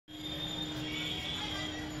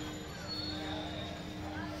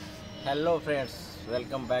Hello friends,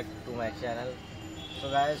 welcome back to my channel. So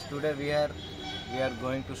guys, today we are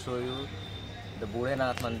going to show you the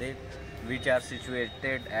Budhenath Mandir, which are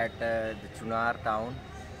situated at the Chunar town.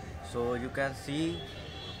 So you can see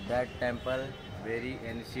that temple, very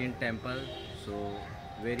ancient temple. So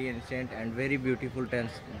very ancient and very beautiful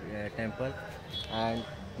temple. And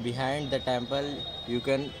behind the temple, you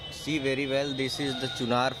can see very well. This is the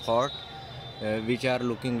Chunar fort, which are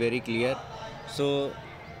looking very clear. So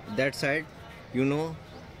that side, you know,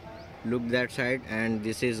 look that side, and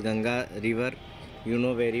this is Ganga river. You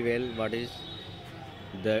know very well what is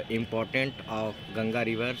the important of Ganga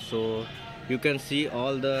river. So you can see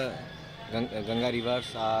all the Ganga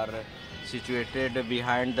rivers are situated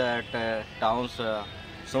behind that towns,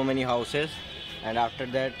 so many houses, and after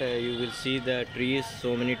that you will see the trees,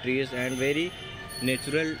 so many trees, and very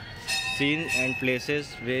natural scene and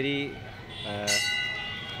places, very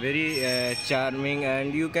charming.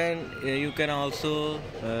 And you can also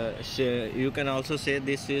say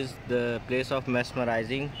this is the place of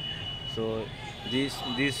mesmerizing. So this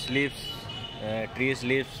leaves trees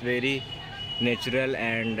leaves very natural,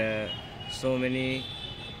 and so many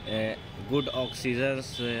good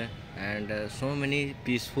oxygens, and so many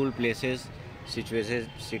peaceful places situated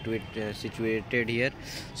here.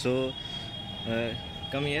 So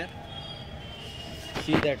come here,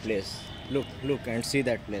 see that place. Look and see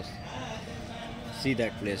that place. See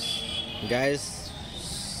that place, guys.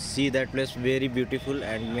 See that place, very beautiful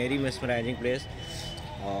and very mesmerizing place.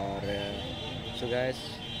 Or so guys,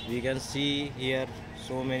 we can see here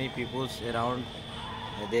so many peoples around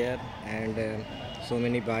there, and so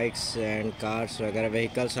many bikes and cars वगैरह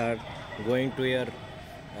vehicles are going to your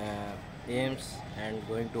aims and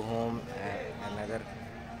going to home another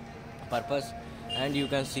purpose. And you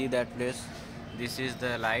can see that place. This is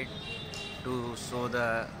the light to show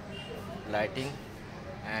the lighting,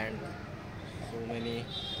 and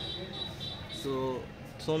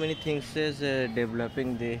so many things is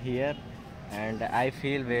developing here, and I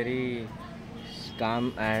feel very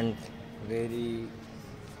calm and very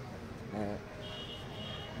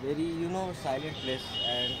silent place,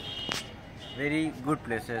 and very good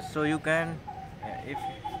places. So you can if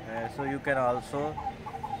so you can also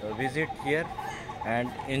visit here and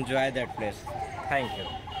enjoy that place. Thank you.